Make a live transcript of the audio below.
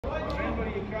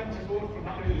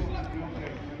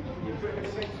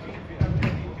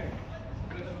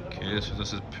Okay, so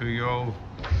this is Puyol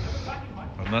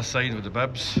on this side with the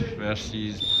bibs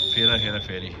versus Phir Hera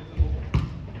Pheri.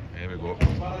 Here we go.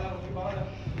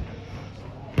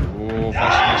 Oh,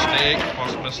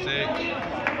 first mistake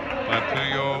by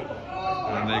Puyol,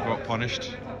 and they got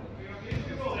punished.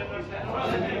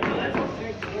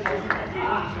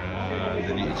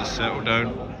 They need to just settle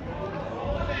down.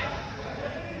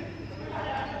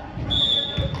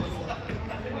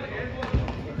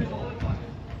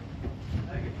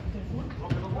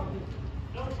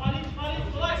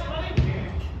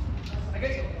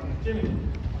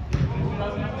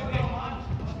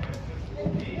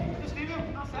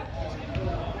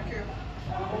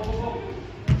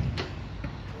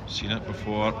 Seen it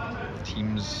before,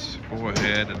 teams go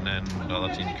ahead and then the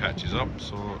other team catches up,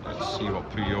 so let's see what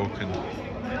Puyol can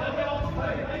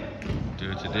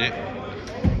do today.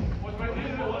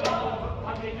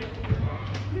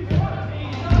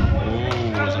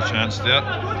 Oh, there's a chance there.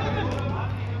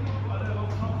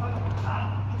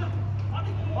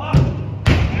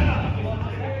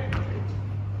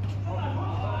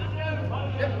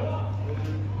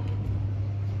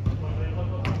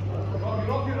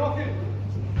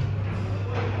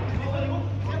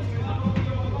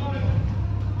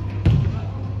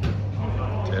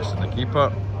 Testing the keeper.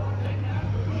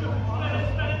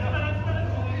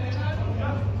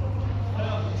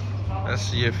 Let's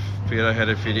see if Phir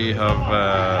Hera Pheri have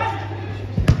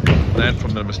learned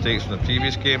from their mistakes from the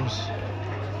previous games.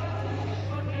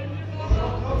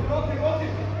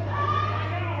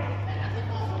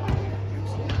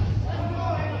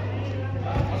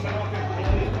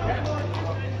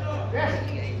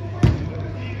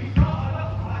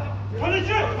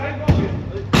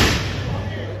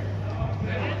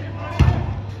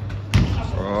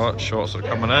 Oh, shots are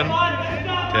coming in.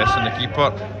 Testing the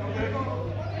keeper.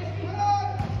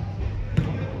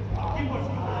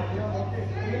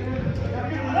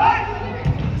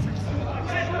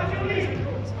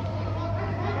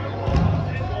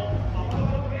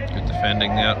 Good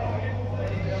defending there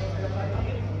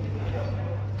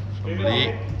from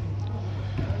Lee.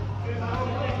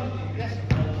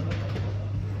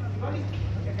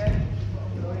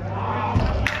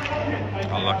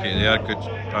 Unlucky there, good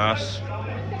pass.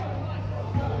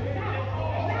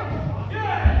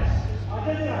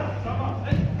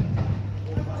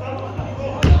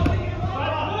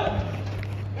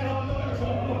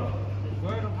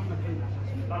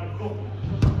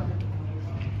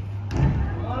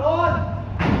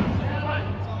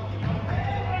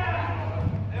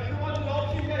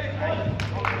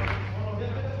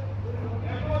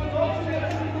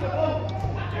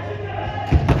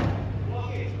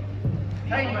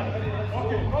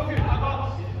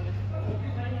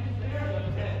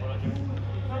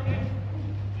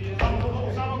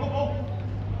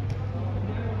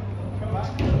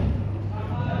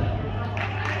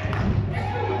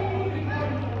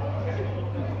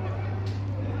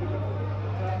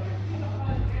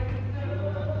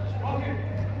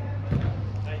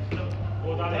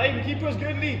 The keeper's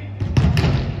good, Lee.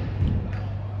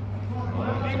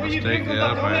 Mistake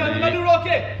there by Lee.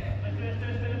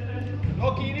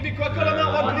 Rocky, you need to be quicker on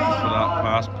that one, please. For that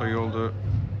pass, Puyol do.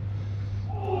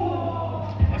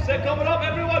 That's it, coming up,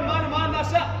 everyone, man to man,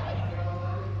 that's it.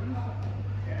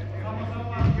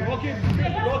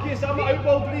 Rocky, Sama, out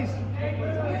ball, please.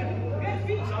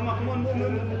 Sama, come on,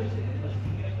 move.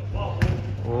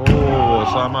 Oh,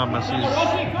 Sama misses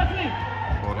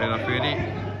for Hera Pheri.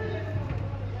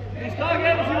 He's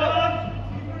target if you want.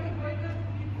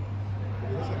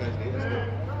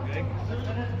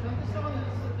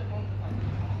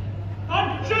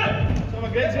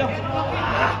 Someone gets here.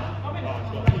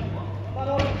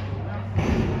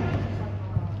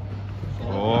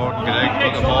 Oh, Greg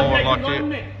got the ball unlucky.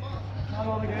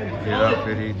 Hera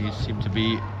Pheri, these seem to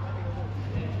be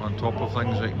on top of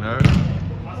things right now.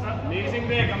 Amazing,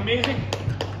 Greg, amazing.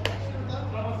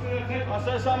 That's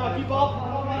it, Sama, keep up.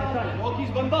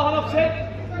 Rocky's bunda, half set.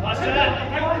 That's it.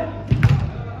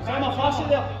 Sama, fast it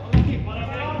there.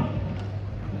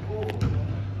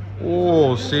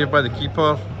 Oh, saved by the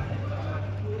keeper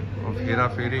of Hera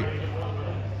Pheri.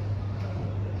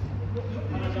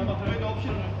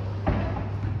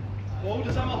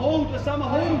 Hold, Sama, hold.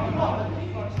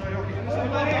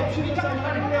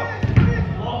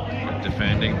 Good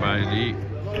defending by Lee.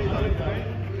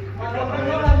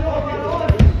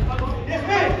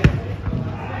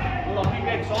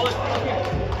 Solid.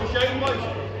 Just shouting, boys.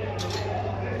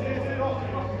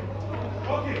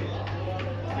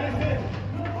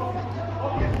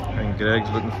 And Greg's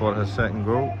looking for his second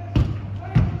goal.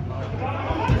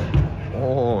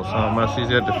 Oh, So misses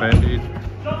there, defended.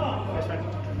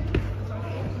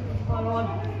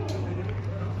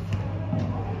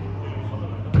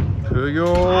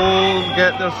 Puyol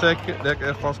get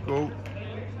their first goal.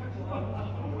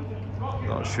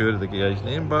 Not sure of the guy's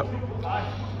name, but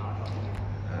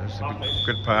it's a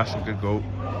good pass and good goal.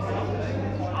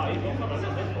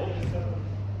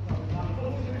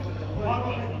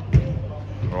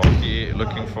 Rocky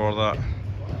looking for that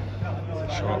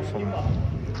shot from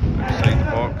outside the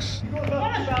box.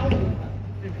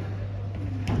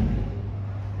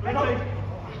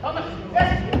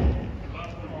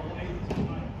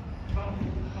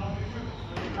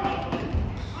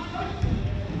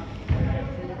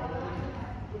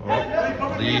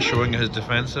 Oh, Lee showing his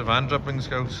defensive and dribbling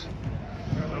skills.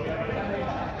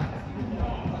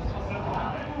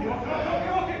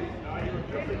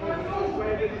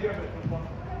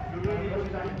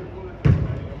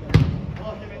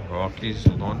 Rocky's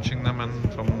launching them in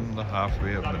from the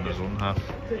halfway up in his own half.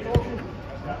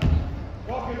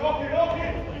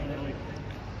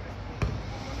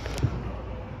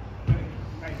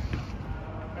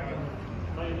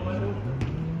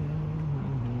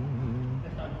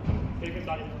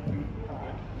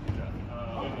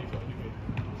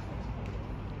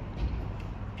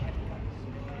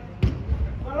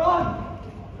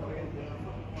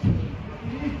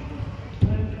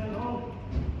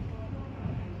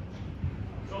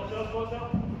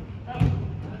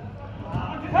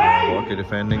 Rocky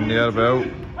defending there, Bill.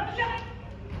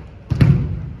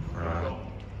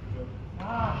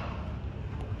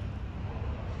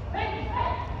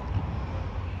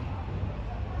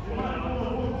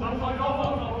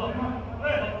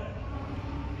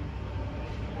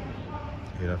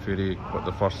 Phir Hera got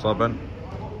the first sub in.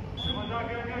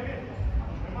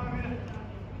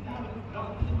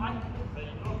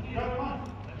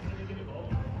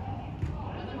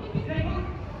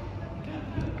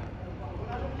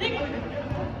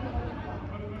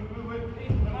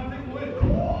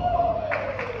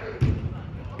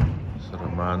 So the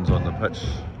man's on the pitch.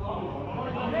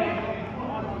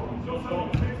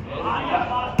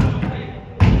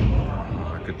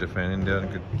 Good defending there and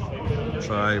good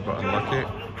try, but unlucky.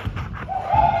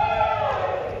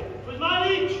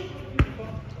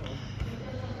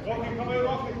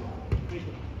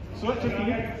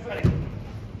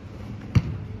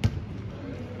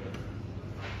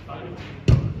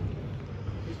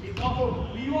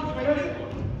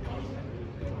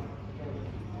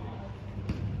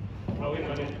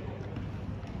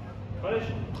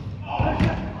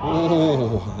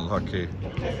 Oh, unlucky.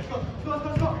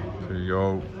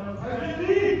 Puyol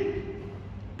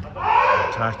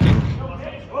attacking.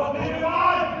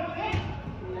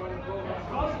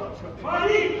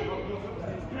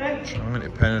 Trying to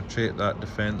penetrate that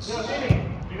defence.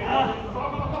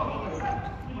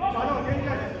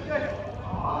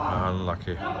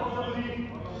 Unlucky.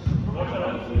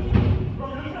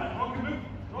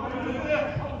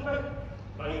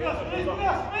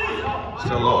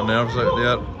 Still a lot of nerves out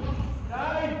there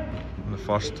in the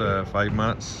first 5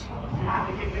 minutes.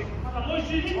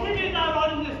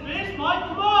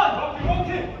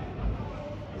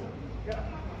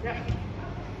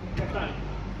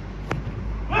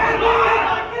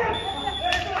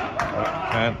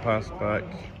 Can't pass back.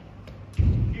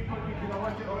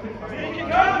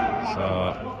 So,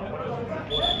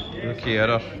 rookie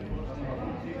error.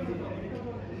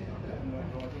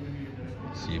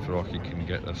 See if Rocky can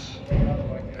get this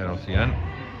penalty in.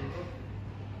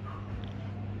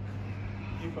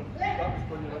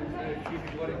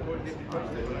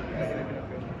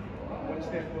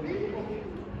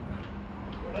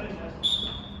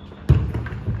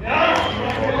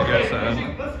 Rocky gets it in.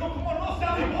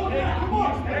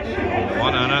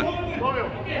 1 in it.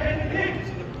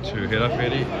 To Hera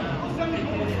Pheri.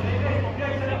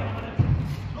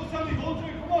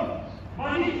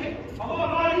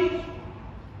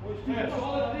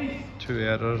 Two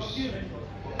errors.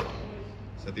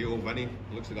 Sadio Vinny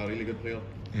looks like a really good player.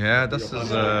 Yeah, this is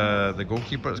the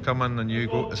goalkeeper that's come in, the new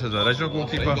goal. This is the original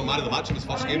goalkeeper. He got man of the match in his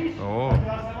first game. Oh.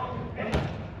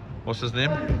 What's his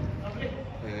name?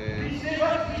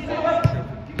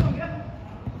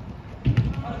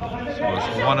 So it's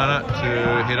 1 in it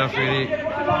to Hera Pheri.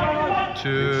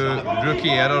 2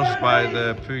 rookie errors by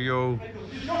the Puyol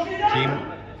team.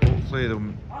 Hopefully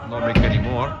they'll not make any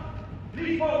more.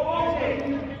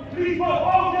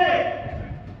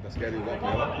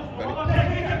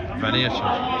 Vinny.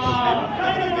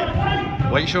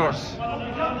 White shorts.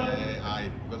 Aye,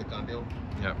 got the can deal.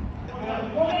 Yep.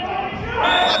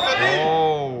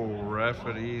 Oh,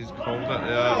 referees called it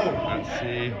there. Let's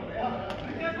see.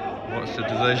 What's the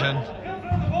decision?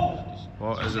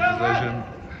 What is the decision?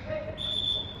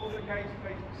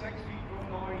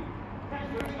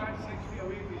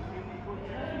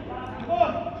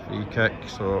 Free kick,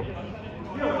 so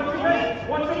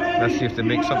let's see if they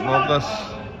make something of this.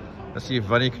 Let's see if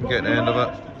Vinny can get the end of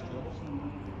it.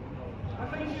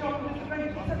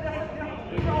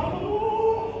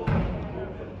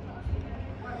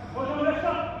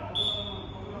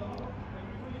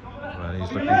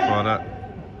 Vinny's looking for it.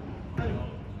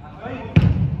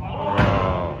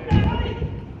 Wow.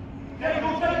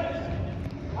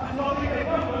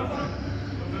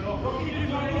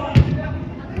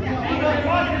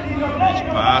 Nice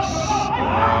pass.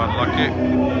 Oh, unlucky.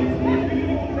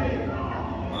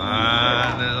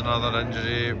 And there's another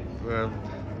injury with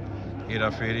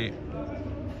Hera Pheri.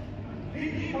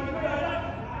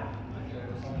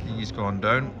 He's gone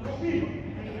down.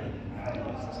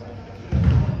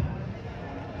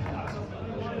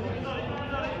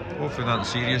 Hopefully nothing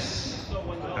serious.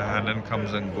 And in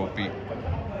comes in Gopi.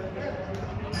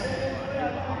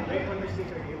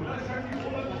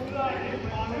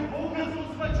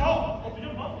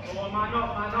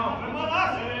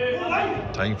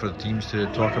 Time for the teams to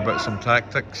talk about some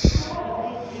tactics.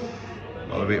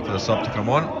 Gotta wait for the sub to come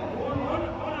on.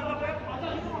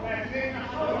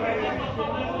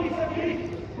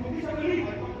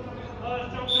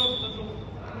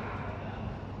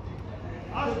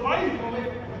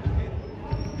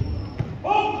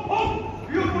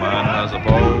 Man has a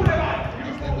ball.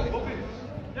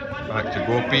 Back to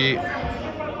Gopi.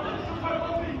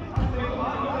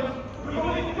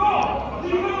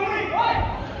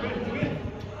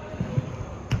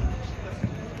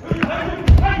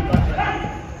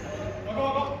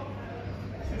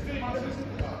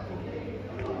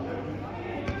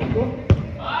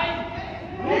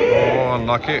 Oh,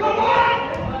 unlucky.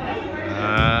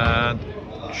 And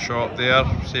shot there,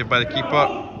 saved by the keeper.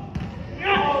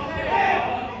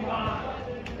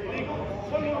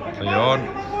 Play on.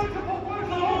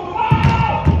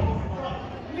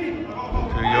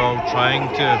 Puyol trying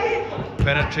to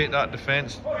penetrate that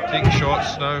defence, take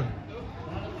shots now.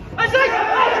 Try to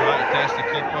test the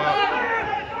keeper.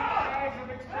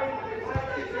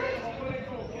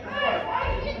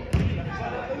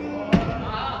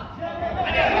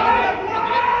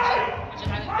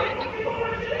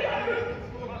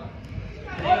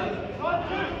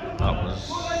 That was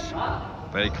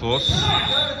very close.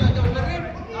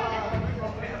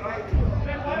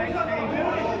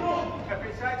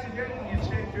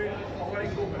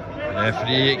 The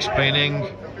referee explaining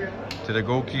to the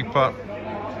goalkeeper,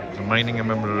 reminding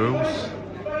him of the rules.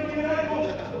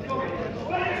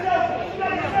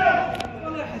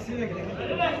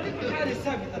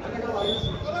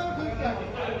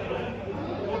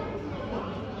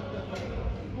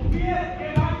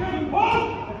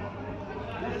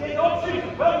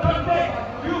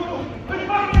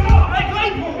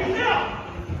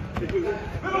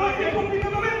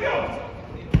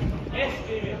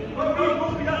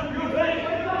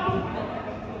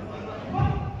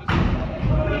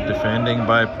 Defending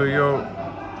by Puyol,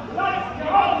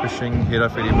 pushing Phir Hera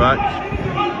Pheri back.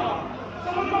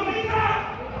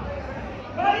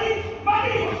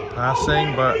 Good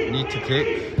passing, but need to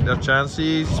take their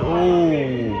chances. Oh,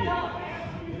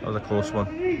 that was a close one.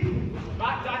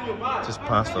 Just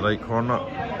past the right corner.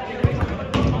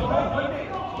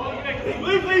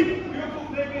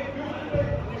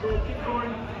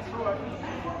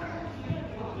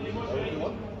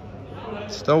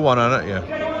 Still one on it, yeah.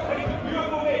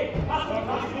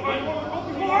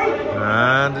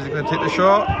 And is he going to take the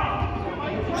shot?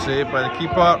 Saved by the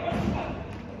keeper.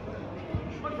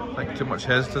 I think too much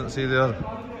hesitancy there.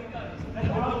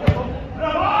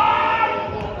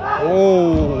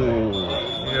 Oh,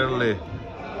 nearly.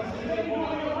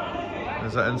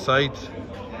 Is that inside?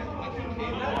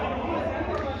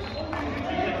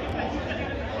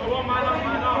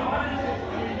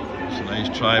 It's a nice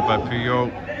try by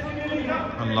Puyol.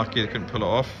 Unlucky they couldn't pull it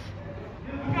off.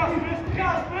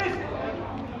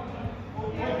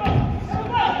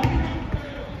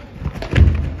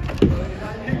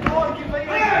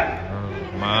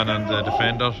 Man and the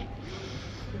defender.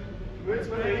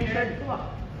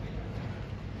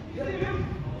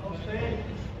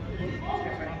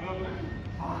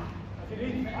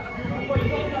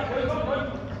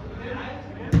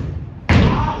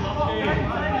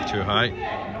 Too high.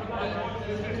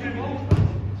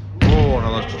 Oh,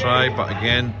 another try, but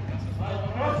again,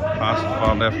 pass the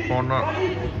far left corner.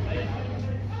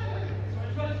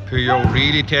 Puyol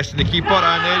really testing the keeper,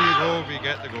 and there you go, we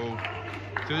get the goal.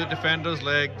 Through the defender's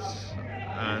legs,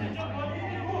 and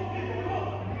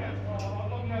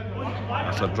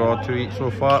that's a draw 2 each so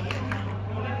far.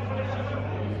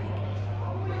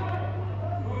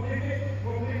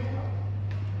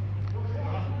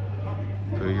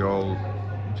 all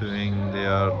doing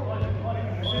their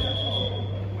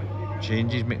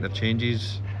changes, making their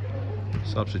changes.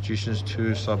 Substitutions,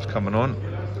 2 subs coming on,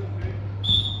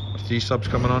 or 3 subs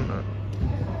coming on.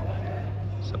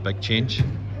 It's a big change.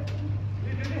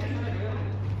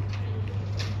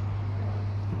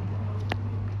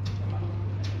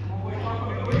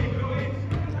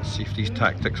 Let's see if these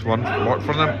tactics work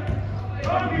for them.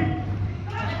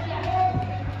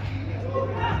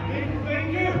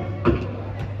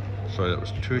 So that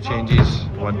was 2 changes,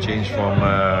 1 change from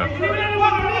Phir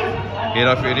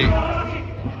Hera Pheri.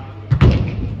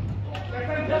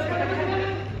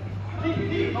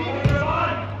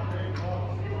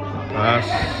 Pass.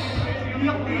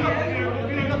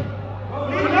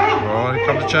 Oh, here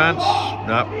comes a chance.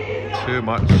 Nope, too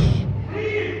much.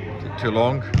 Took too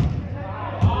long.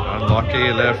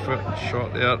 Unlucky, left foot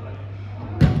shot there.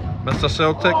 Mr.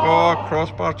 Celtic, oh,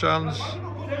 crossbar chance.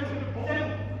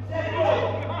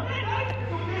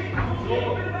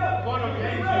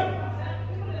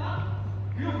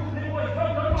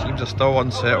 Teams are still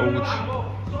unsettled.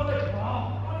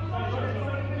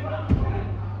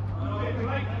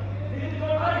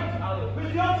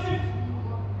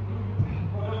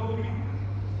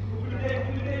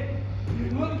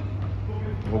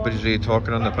 Nobody's really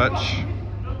talking on the pitch.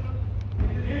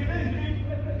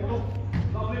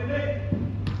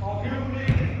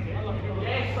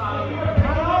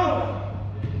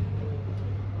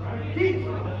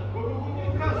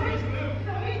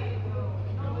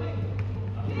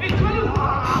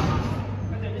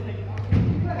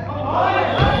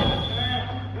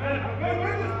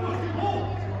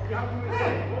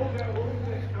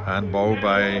 Handball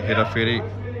by Hera Pheri.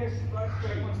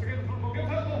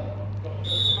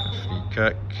 Free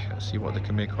kick. Let's see what they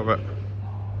can make of it.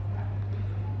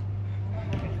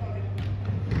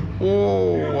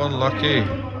 Oh, unlucky.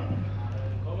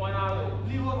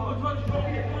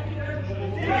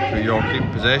 Puyol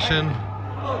keep possession.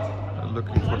 They're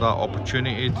looking for that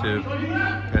opportunity to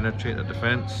penetrate the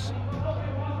defence.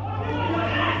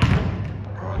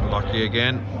 Unlucky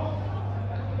again.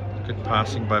 Good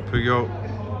passing by Puyol.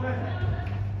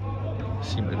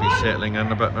 Seem to be settling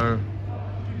in a bit now.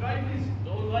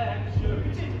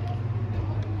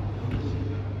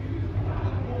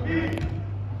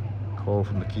 Call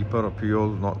from the keeper or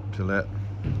Puyol not to let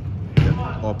the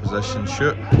opposition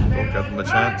shoot. Don't give them the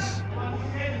chance.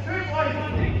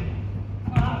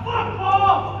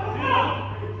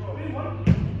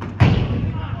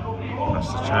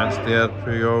 That's the chance there,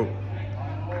 Puyol.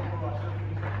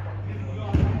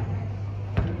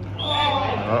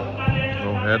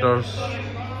 No headers.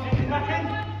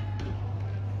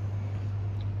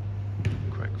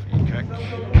 Quick free kick.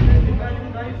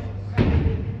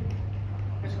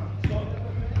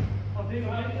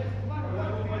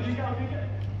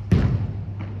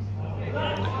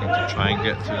 Looking to try and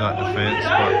get through that defence,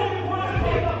 but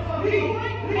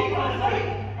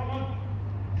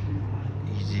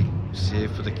easy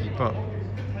save for the keeper.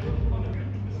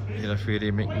 Hera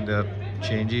Pheri making their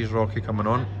changes. Rocky coming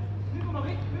on.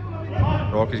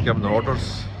 Rocky's giving the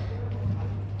orders.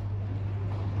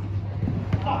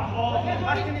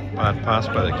 Bad pass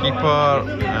by the keeper,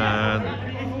 and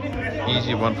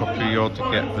easy one for Puyol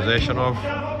to get possession of.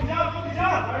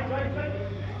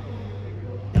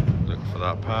 Look for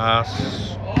that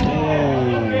pass.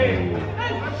 Oh,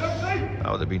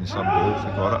 that would have been some goal if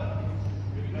we got it.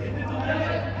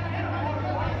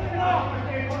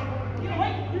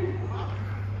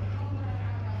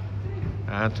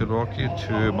 And to Rocky,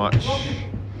 too much.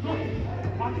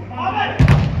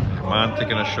 Man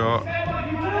taking a shot.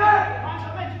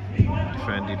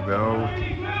 Defended well.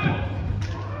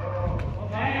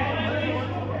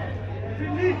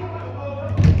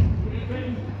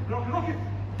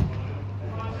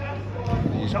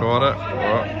 He's got it.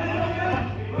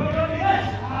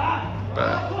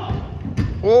 But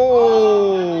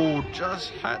oh, just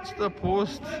hits the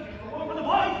post.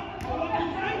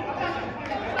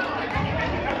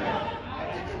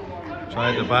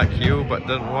 Tried the back heel but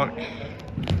didn't work.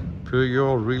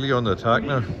 Puyol really on the attack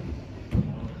now.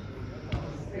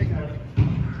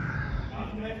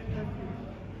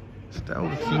 Still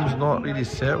the team's not really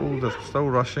settled, they're still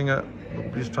rushing it.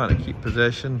 Nobody's trying to keep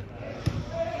possession.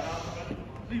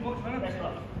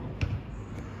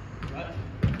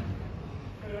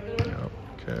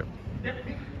 Okay.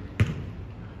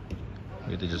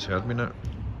 Maybe they just heard me now.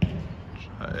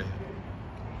 Try.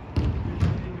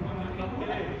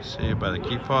 Saved by the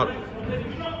keeper.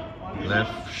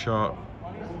 Left shot.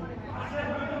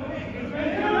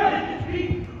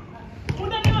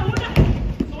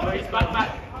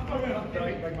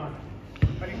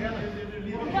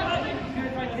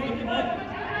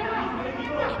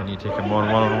 Can he take him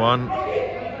on one-on-one?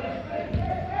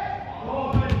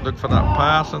 Look for that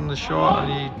pass on the shot,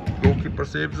 and the goalkeeper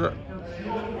saves it.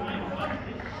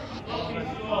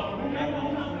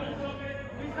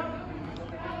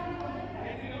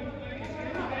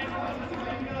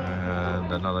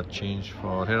 And another change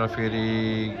for Hera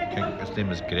Pheri. His name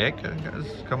is Greg, I think it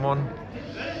is. Come on.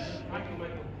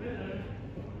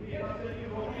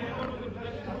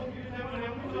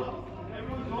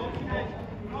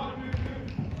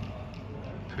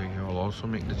 Puyol will also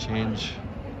make the change.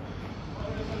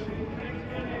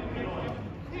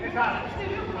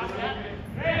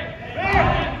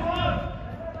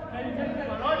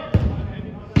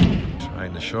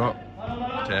 Trying the shot,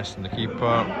 testing the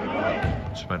keeper,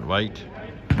 just went wide.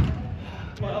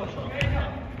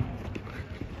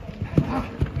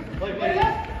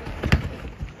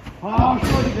 Oh,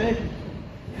 sorry, Greg.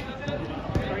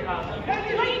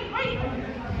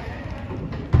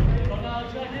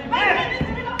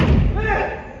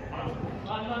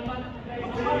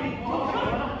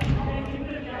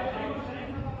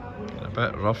 A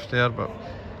bit rough there, but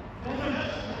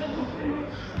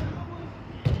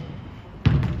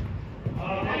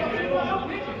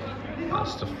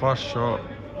that's the first shot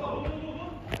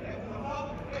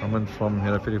coming from Phir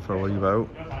Hera Pheri for a leave out.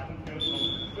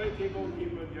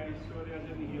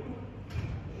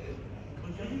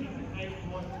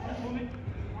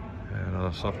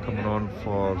 Another sub coming on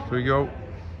for Puyol.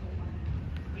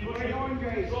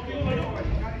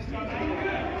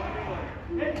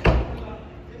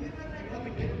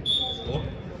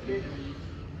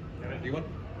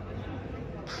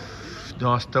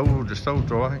 No, still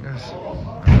draw, I think it is.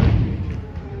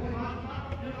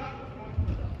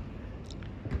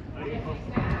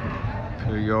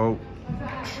 Puyol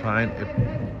trying to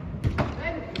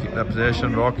keep that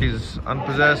possession. Rocky's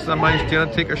unpossessed. Somebody's trying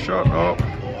to take a shot.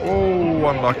 Oh,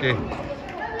 unlucky.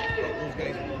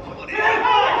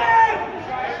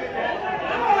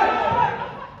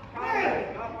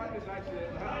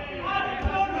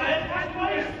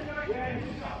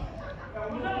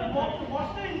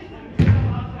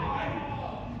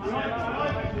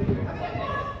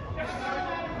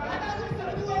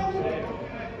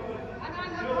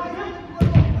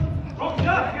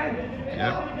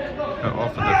 Yep, cut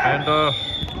off the defender.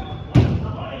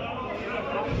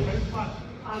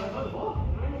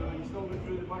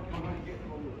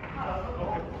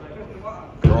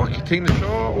 Rocky taking the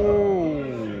shot. Oh.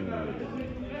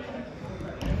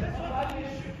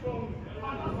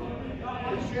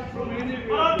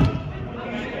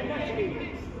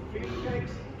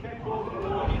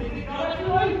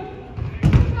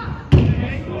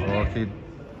 Rocky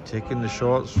taking the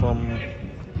shots from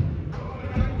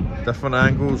different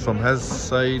angles, from his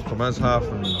side, from his half,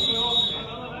 and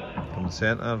from the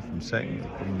centre, from second,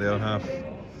 from their half.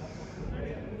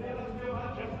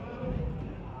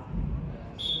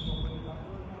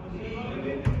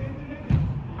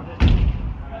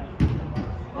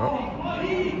 Oh,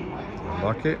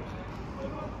 unlucky.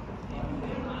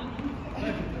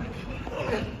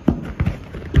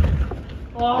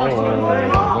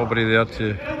 Oh, nobody there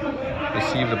to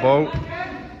receive the ball.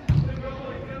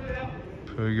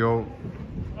 Puyol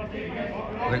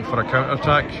looking for a counter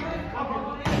attack.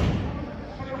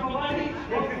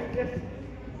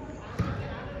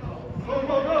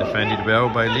 Defended well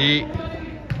by Lee.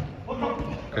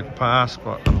 Good pass,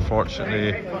 but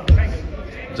unfortunately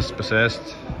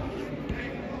dispossessed.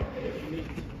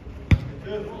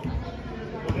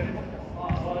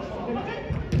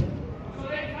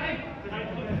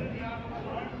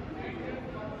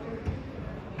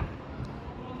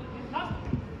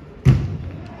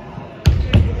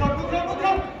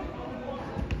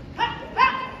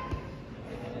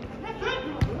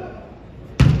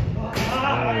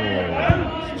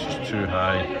 Too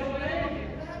high.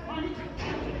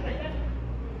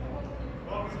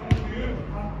 Oh,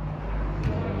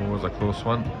 was a close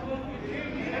one.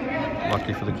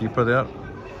 Lucky for the keeper there.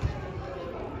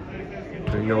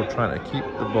 Puyol trying to keep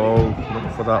the ball,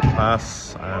 looking for that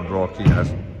pass, and Rocky has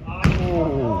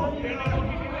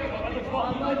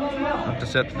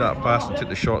intercepted that pass and took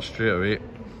the shot straight away.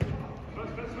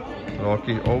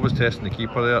 Rocky always testing the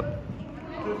keeper there.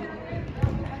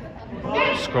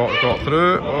 Scott got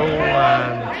through. Oh,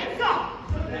 and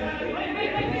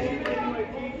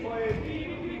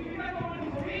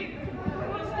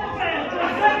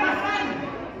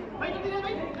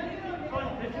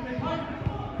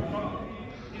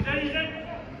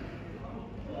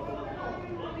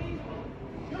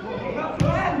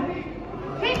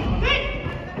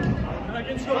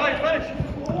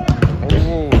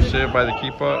oh, saved by the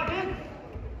keeper.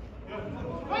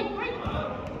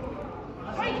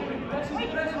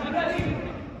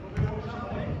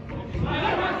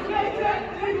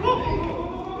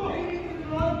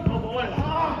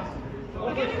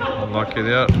 Unlucky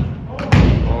there.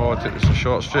 Oh, took the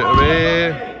shot straight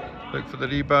away. Look for the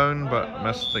rebound, but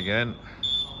missed again.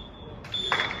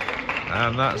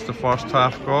 And that's the first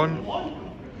half gone.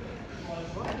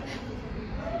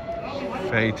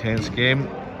 Very tense game.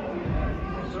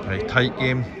 Very tight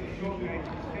game.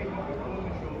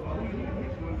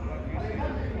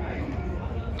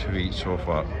 Two each so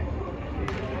far.